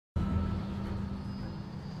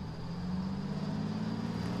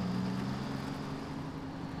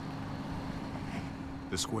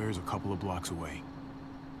The square's a couple of blocks away.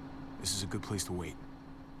 This is a good place to wait.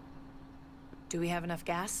 Do we have enough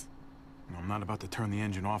gas? I'm not about to turn the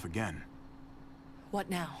engine off again. What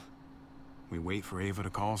now? We wait for Ava to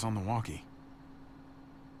call us on the walkie.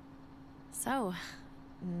 So,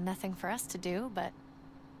 nothing for us to do but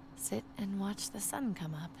sit and watch the sun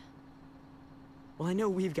come up. Well, I know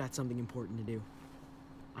we've got something important to do.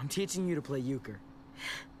 I'm teaching you to play euchre.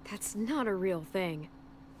 That's not a real thing.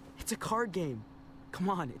 It's a card game. Come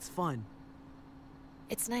on, it's fun.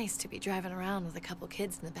 It's nice to be driving around with a couple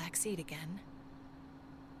kids in the back seat again.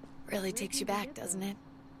 Really takes you back, doesn't it?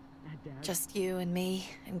 Just you and me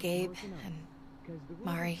and Gabe and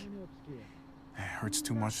Mari. It hurts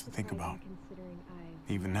too much to think about.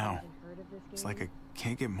 Even now, it's like I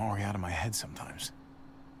can't get Mari out of my head sometimes.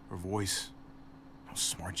 Her voice, how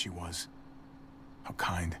smart she was, how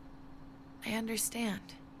kind. I understand.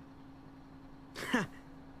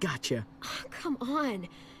 Gotcha. Oh, come on.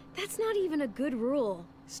 That's not even a good rule.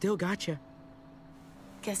 Still gotcha.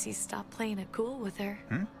 Guess he stopped playing it cool with her.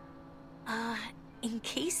 In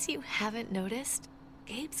case you haven't noticed,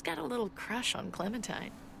 Gabe's got a little crush on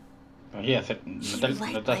Clementine. Oye, no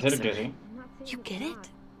te acerques, ¿eh? You get it?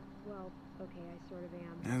 Well, okay, I sort of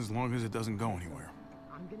am. As long as it doesn't go anywhere.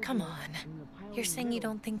 Come on. You're saying you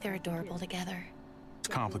don't think they're adorable together? It's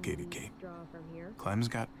complicated, Kate. Clem's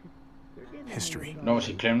got history. No,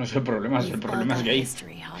 si Clem no es el problema es gay.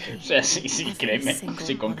 History, O sea, sí, créeme,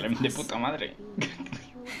 sí, con Clem de puta madre.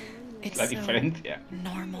 La diferencia.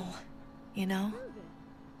 Normal, you know?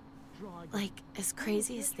 Like, as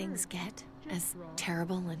crazy as things get, as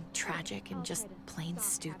terrible and tragic and just plain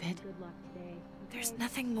stupid, there's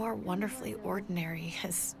nothing more wonderfully ordinary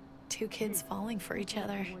as two kids falling for each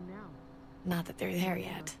other. Not that they're there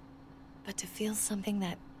yet, but to feel something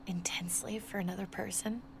that intensely for another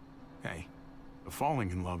person. Hey, the falling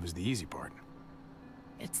in love is the easy part.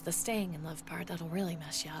 It's the staying in love part that'll really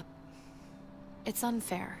mess you up. It's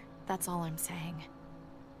unfair, that's all I'm saying.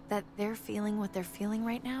 That they're feeling what they're feeling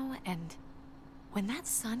right now, and when that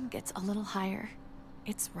sun gets a little higher,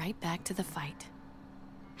 it's right back to the fight.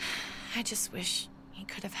 I just wish he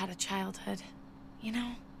could have had a childhood, you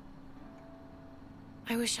know?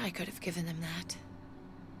 I wish I could have given them that.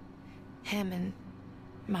 Him and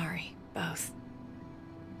Mari, both.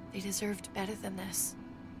 They deserved better than this.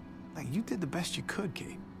 Like, you did the best you could,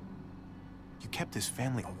 Kate. You kept this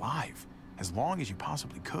family alive as long as you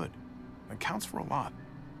possibly could. It counts for a lot.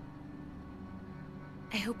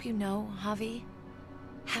 I hope you know, Javi,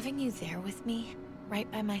 having you there with me,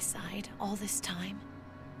 right by my side all this time,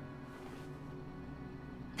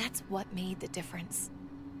 that's what made the difference.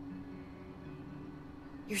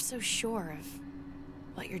 You're so sure of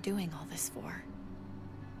what you're doing all this for.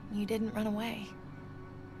 You didn't run away.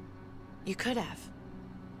 You could have,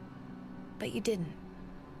 but you didn't.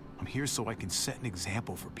 I'm here so I can set an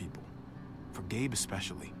example for people. For Gabe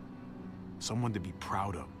especially. Someone to be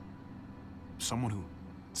proud of. Someone who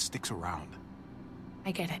sticks around.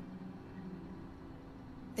 I get it.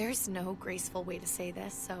 There's no graceful way to say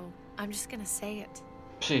this, so I'm just gonna say it.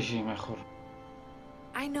 Sí, mejor.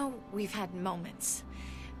 I know we've had moments,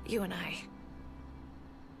 you and I.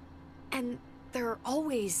 And they're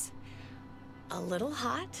always a little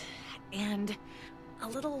hot, and a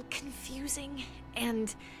little confusing,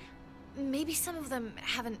 and maybe some of them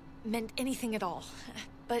haven't meant anything at all.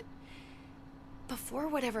 But before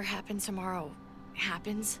whatever happens tomorrow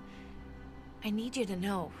happens, I need you to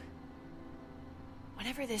know,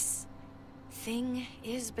 whatever this thing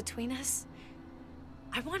is between us,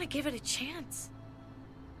 I want to give it a chance.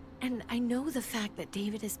 And I know the fact that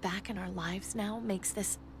David is back in our lives now makes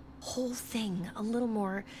this whole thing a little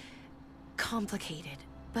more complicated,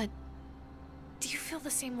 but do you feel the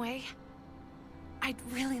same way? I'd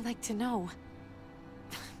really like to know,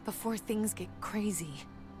 before things get crazy.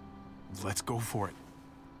 Let's go for it.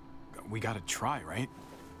 We gotta try, right?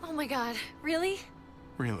 Oh my god, really?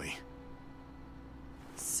 Really.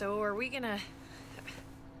 So are we gonna...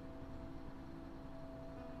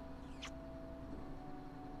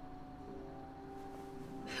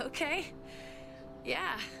 Okay.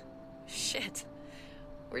 Yeah. Shit.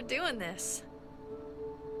 We're doing this.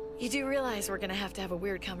 You do realize we're gonna have to have a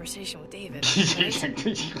weird conversation with David,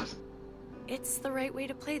 right? It's the right way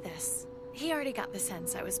to play this. He already got the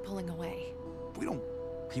sense I was pulling away. We don't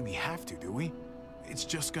really have to, do we? It's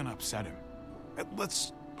just gonna upset him.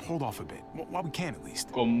 Let's hold off a bit, while we can at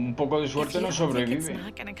least. Con un poco de suerte no If sobrevive. it's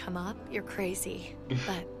not gonna come up, you're crazy.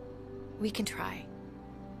 But we can try.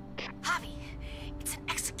 Javi, it's an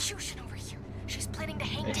execution over here. She's planning to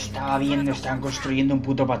hang David. Estaba viendo, están construyendo un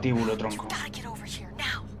puto patíbulo, tronco. You gotta get over here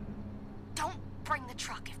now. Don't bring the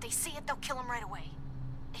truck. If they see it, they'll kill him right away.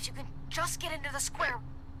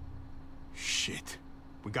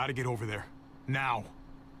 We gotta get over there. Now.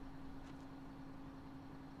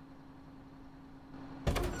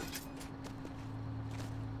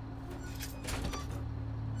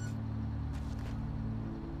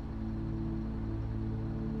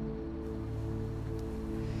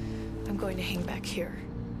 I'm going to hang back here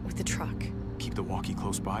with the truck. Keep the walkie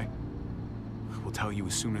close by. We'll tell you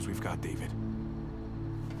as soon as we've got David.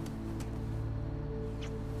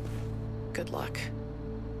 Good luck.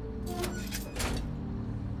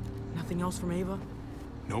 Nothing else from Ava?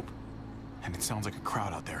 Nope. And it sounds like a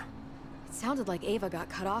crowd out there. It sounded like Ava got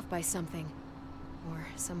cut off by something. Or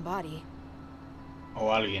somebody. O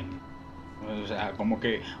alguien. O sea, como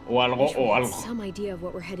que o algo o algo. Some idea of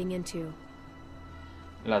what we're heading into.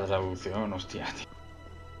 La traducción, hostia.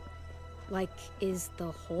 Like, is the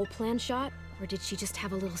whole plan shot? Or did she just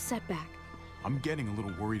have a little setback? I'm getting a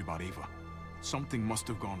little worried about Ava. Something must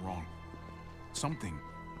have gone wrong. Something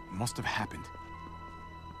must have happened.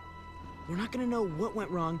 We're not gonna know what went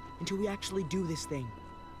wrong until we actually do this thing.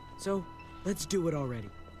 So, let's do it already.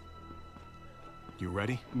 You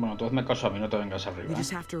ready? Bueno, tú hazme caso a mí, no te vengas arriba. We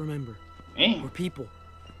just have to remember. ¿Eh? We're people.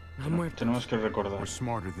 Not muertos. Tenemos que recordar. We're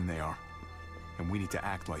smarter than they are. And we need to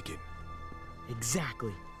act like it.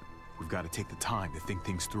 Exactly. We've got to take the time to think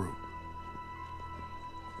things through.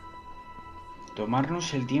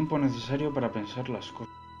 Tomarnos el tiempo necesario para pensar las cosas.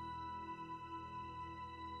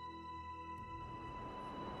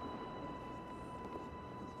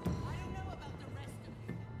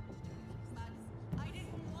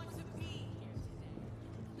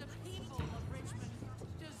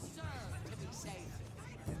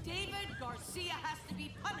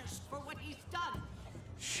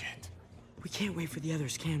 We can't wait for the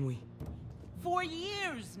others, can we? For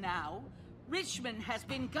years now, Richmond has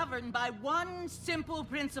been governed by one simple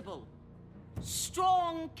principle.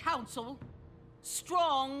 Strong council,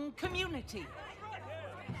 strong community.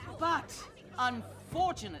 But,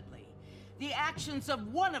 unfortunately, the actions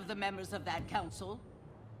of one of the members of that council,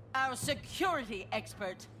 our security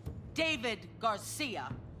expert, David Garcia,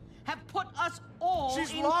 have put us all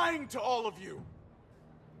She's lying to all of you!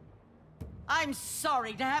 I'm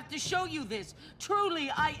sorry to have to show you this.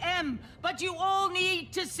 Truly, I am. But you all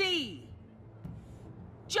need to see.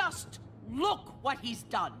 Just look what he's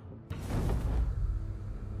done.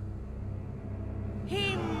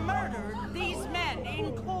 He murdered these men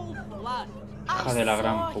in cold blood. Hija de la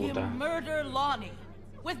gran I saw puta. him murder Lonnie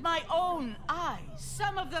with my own eyes.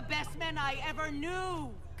 Some of the best men I ever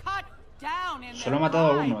knew. Cut down in Solo their ha matado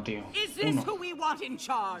a prime. uno, tío. Is this Uno. who we want in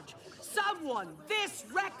charge? Someone this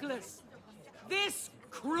reckless, this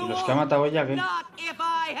cruel. Los que ha matado ella, ¿qué? Not if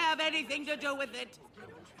I have anything to do with it.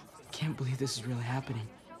 Can't believe this is really happening.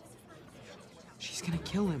 She's gonna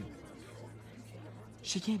kill him.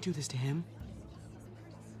 She can't do this to him.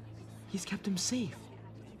 He's kept him safe.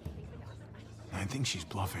 I think she's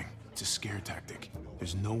bluffing. It's a scare tactic.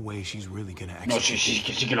 There's no way she's really gonna No,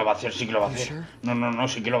 execute. sí que lo va a hacer, sí que lo va a You hacer. sure? No,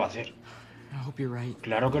 sí que lo va a hacer. I hope you're right.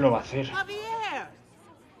 Claro que lo va a hacer. Javier,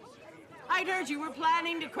 I'd heard you were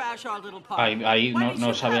planning to crash our little party. Ahí Why no, did no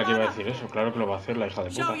you sabía que come iba a on decir eso. Claro que lo va a hacer la hija de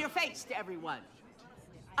Show puta. your face to everyone.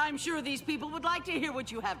 I'm sure these people would like to hear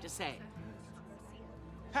what you have to say.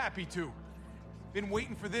 Happy to. Been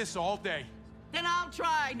waiting for this all day. Then I'll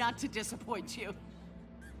try not to disappoint you.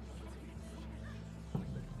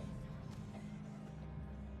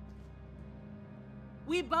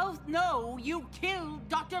 We both know you killed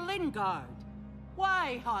Dr. Lingard.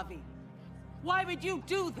 Why, Javi? Why would you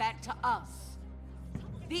do that to us?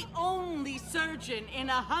 The only surgeon in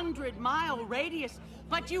a 100-mile radius,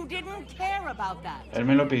 but you didn't care about that. Él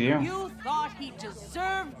me lo pidió. You thought he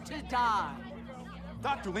deserved to die.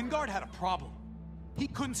 Dr. Lingard had a problem. He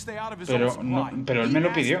couldn't stay out of his Pero own no, supply. pero él me lo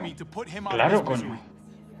He pidió. asked me to put him out Claro, of his coño. misery.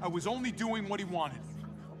 I was only doing what he wanted.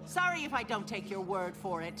 Sorry if I don't take your word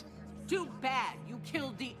for it. Too bad you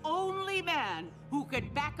killed the only man who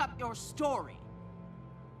could back up your story.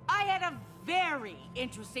 I had a very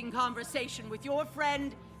interesting conversation with your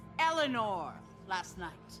friend Eleanor last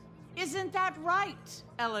night. Isn't that right,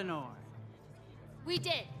 Eleanor? We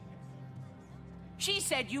did. She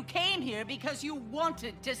said you came here because you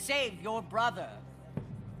wanted to save your brother.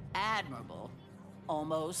 Admirable.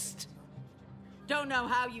 Almost. Don't know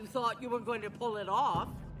how you thought you were going to pull it off.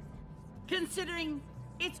 Considering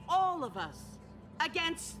it's all of us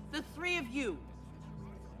against the three of you.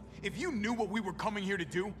 If you knew what we were coming here to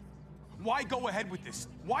do, why go ahead with this?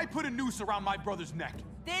 Why put a noose around my brother's neck?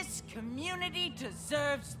 This community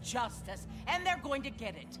deserves justice, and they're going to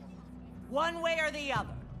get it. One way or the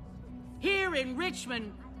other. Here in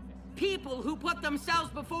Richmond, people who put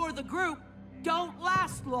themselves before the group don't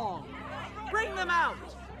last long. Bring them out.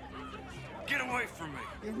 Get away from me.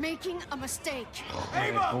 You're making a mistake.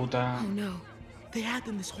 Hijo de puta. Oh no. They had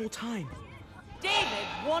them this whole time. David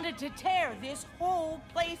wanted to tear this whole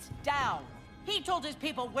place down. He told his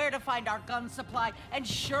people where to find our gun supply, and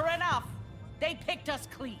sure enough, they picked us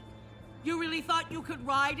clean. You really thought you could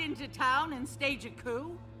ride into town and stage a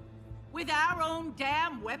coup? With our own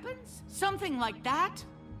damn weapons? Something like that?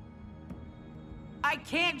 I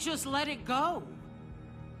can't just let it go.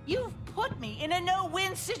 You've put me in a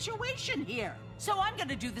no-win situation here. So I'm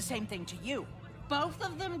gonna do the same thing to you. Both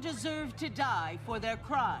of them deserve to die for their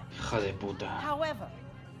crime. Hija de puta. However,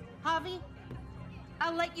 Javi,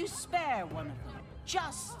 I'll let you spare one of them.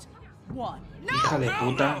 Just one. Hija de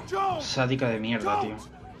puta. Sádica de mierda, tío.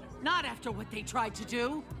 Not after what they tried to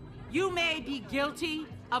do. You may be guilty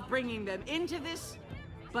of bringing them into this,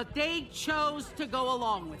 but they chose to go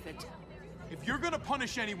along with it. If you're gonna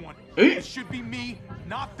punish anyone, Eh? it should be me,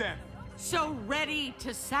 not them. So ready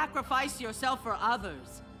to sacrifice yourself for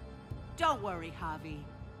others. Don't worry, Javi.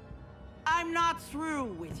 I'm not through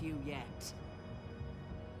with you yet.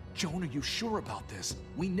 Joan, are you sure about this?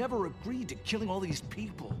 We never agreed to killing all these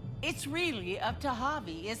people. It's really up to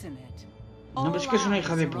Javi, isn't it? No, pero es que es una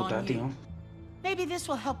hija de All eyes puta, are on tío. you. Maybe this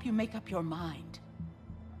will help you make up your mind.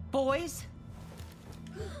 Boys?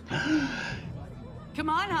 Come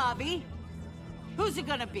on, Javi. Who's it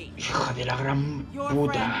gonna be? Hija de la gran Your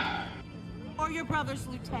puta. friend or your brother's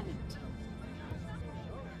lieutenant?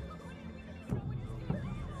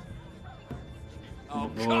 Oh,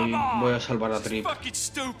 come on! Voy a salvar a This is Trip. fucking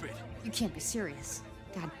stupid. You can't be serious.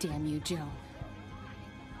 God damn you, Joan.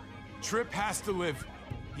 Trip has to live.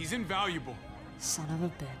 He's invaluable. Son of a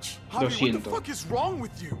bitch. Lo Javi, what the siento. fuck is wrong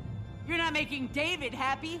with you? You're not making David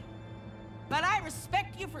happy. But I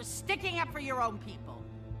respect you for sticking up for your own people.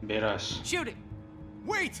 Verás. Shoot him.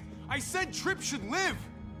 Wait! I said Trip should live!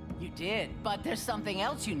 You did, but there's something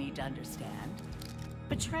else you need to understand.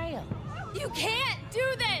 Betrayal. You can't do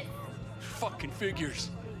this! Fucking figures.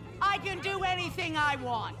 I can do anything I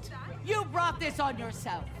want. You brought this on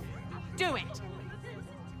yourself. Do it.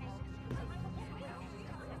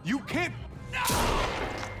 You can't...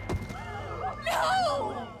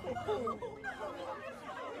 No!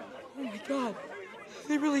 Oh my god.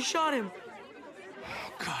 They really shot him.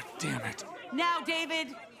 God damn it. Now,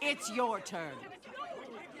 David, it's your turn.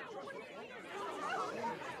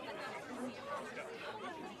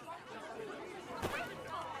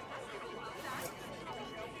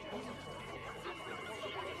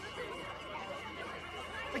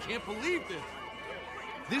 I can't believe this.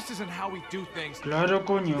 This isn't how we do things. Claro,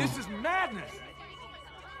 coño. This is madness.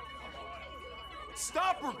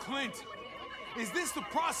 Stop her, Clint. Is this the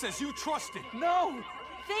process you trusted? No!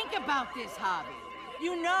 Think about this, Javi.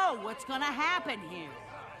 You know what's gonna happen here.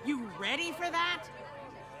 You ready for that?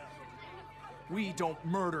 We don't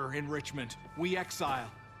murder in Richmond. We exile.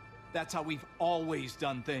 That's how we've always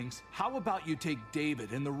done things. How about you take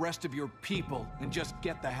David and the rest of your people and just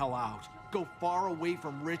get the hell out? Go far away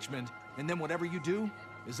from Richmond, and then whatever you do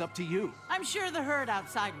is up to you. I'm sure the herd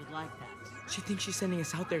outside would like that. She thinks she's sending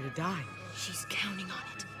us out there to die. She's counting on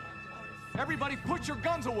it. Everybody put your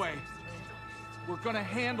guns away. We're gonna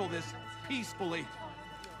handle this peacefully.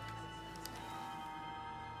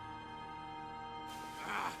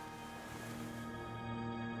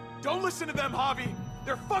 Don't listen to them, Javi.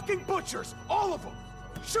 They're fucking butchers, all of them.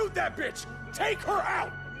 Shoot that bitch. Take her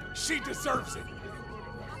out. She deserves it.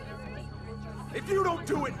 If you don't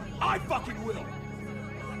do it, I fucking will.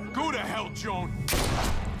 Go to hell, Joan.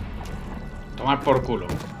 Tomar por culo.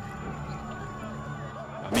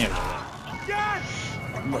 La mierda. Yes!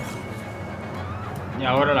 Y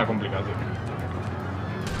ahora la complicación.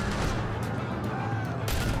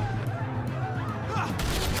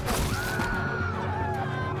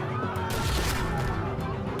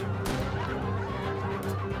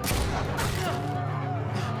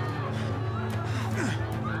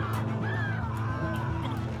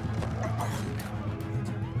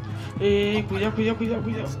 Cuidado, cuidado, cuidado,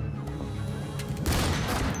 cuidado.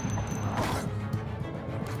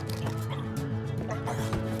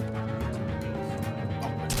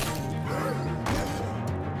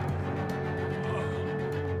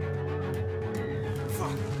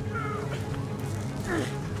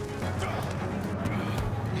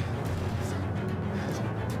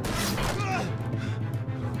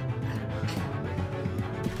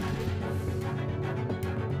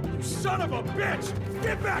 You son of a bitch!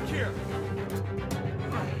 Get back here!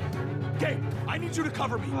 Okay, I need you to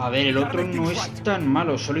cover me. A ver, el Gotta otro make no things es right. tan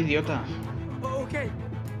malo, solo idiota. Oh, okay.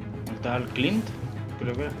 El tal Clint,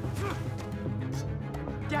 creo que era.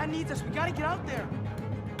 Dad needs us. We gotta get out there.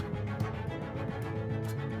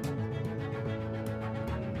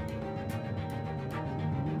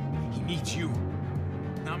 needs you,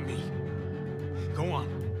 not me. Go on.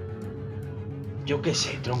 Yo qué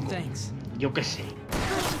sé, tronco. Thanks. Yo qué sé.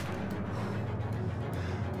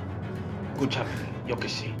 Escúchame, yo qué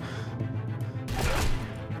sé.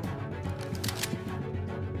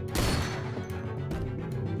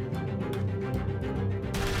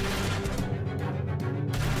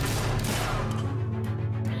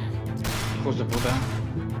 Hijos de puta.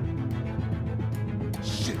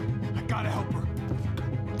 Shit, I gotta help her.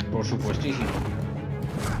 Por supuestísimo.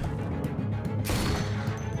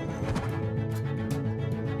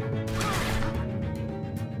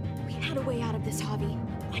 We had a way out of this, Javi.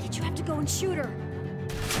 Why did you have to go and shoot her?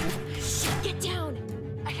 Shit, get down!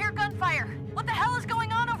 I hear gunfire. What the hell is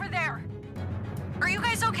going on over there? Are you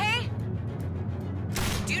guys okay?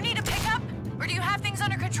 Do you need a pickup? Or do you have things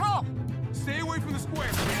under control? Stay away from the square.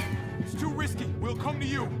 It's too risky. We'll come to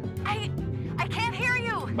you. I can't hear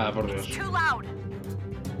you. Vaya por Dios. It's too loud.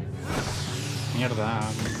 Mierda.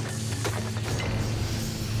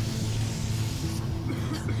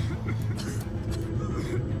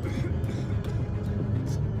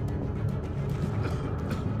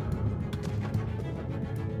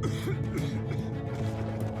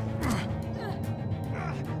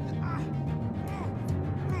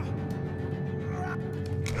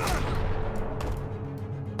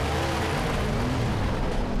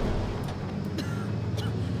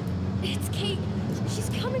 It's Kate. She's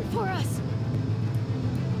coming for us.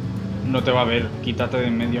 No te va a ver. Quítate de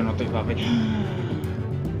en medio, no te va a ver.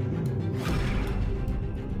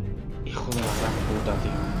 Hijo de la gran puta,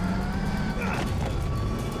 tío.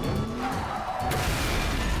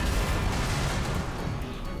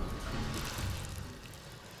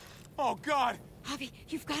 Oh, God. Javi,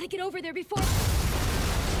 you've got to get over there before...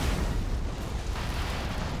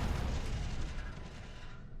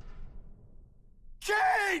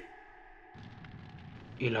 Kate!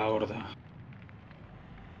 Y la horda.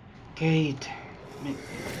 Kate. No.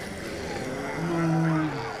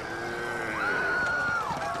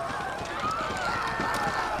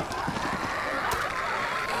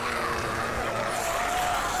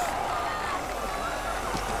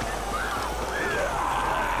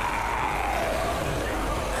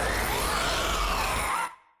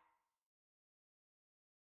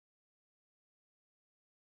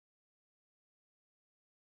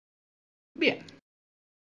 Bien.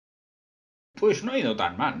 Pues no ha ido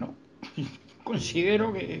tan mal, ¿no?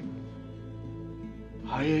 Considero que...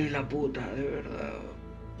 Ay, la puta, de verdad.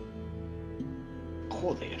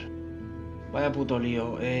 Joder. Vaya puto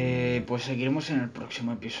lío. Pues seguiremos en el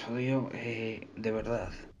próximo episodio. De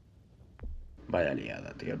verdad. Vaya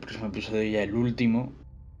liada, tío. El próximo episodio ya el último.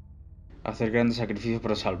 Hacer grandes sacrificios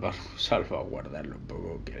para salvaguardarlo un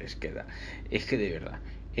poco que les queda. Es que de verdad.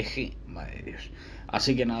 Es que, madre de Dios.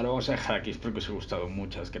 Así que nada, lo vamos a dejar aquí. Espero que os haya gustado.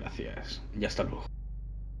 Muchas gracias. Y hasta luego.